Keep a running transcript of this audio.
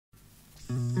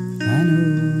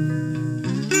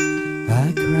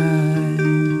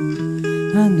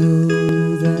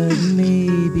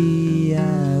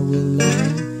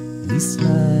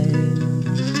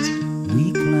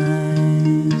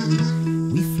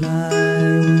reply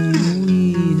when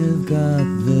we have got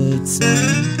the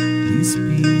time. You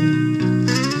speak,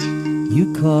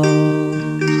 you call,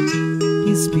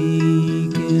 you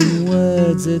speak in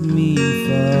words at me.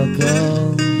 Fuck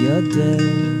all, you're deaf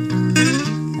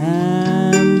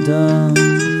and dumb.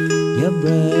 Your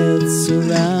breath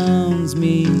surrounds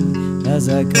me as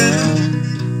I come.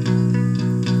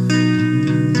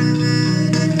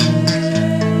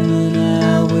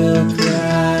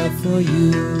 For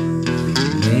you,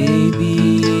 maybe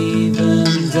even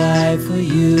die for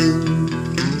you.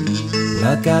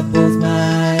 Pluck out both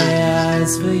my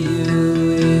eyes for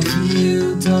you. If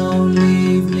you don't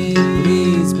leave me,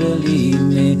 please believe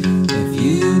me. If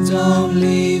you don't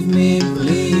leave me,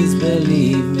 please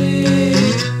believe me.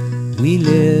 We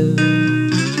live,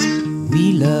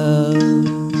 we love,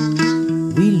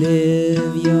 we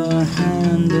live. Your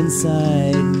hand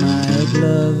inside my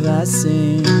glove, I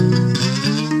sing.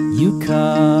 You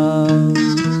carve,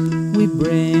 we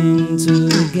bring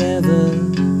together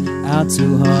our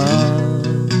two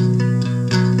hearts.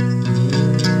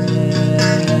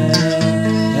 Yeah.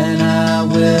 And I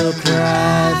will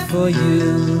cry for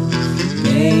you,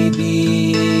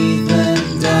 maybe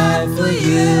even die for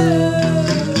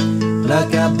you.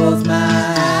 Pluck out both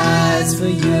my eyes for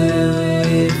you.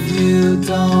 If you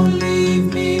don't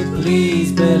leave me,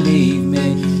 please believe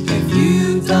me. If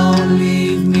you don't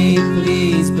leave me,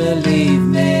 please believe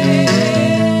me.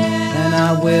 And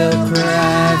I will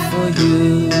cry for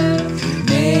you,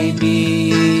 maybe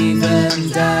even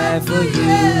die for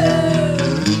you.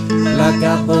 Pluck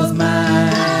out both my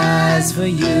eyes for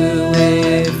you.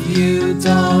 If you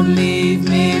don't leave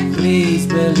me, please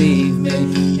believe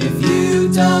me. If you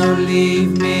don't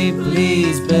leave me,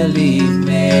 please believe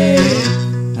me.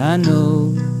 I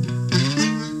know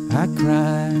I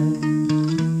cried,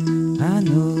 I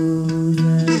know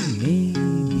that me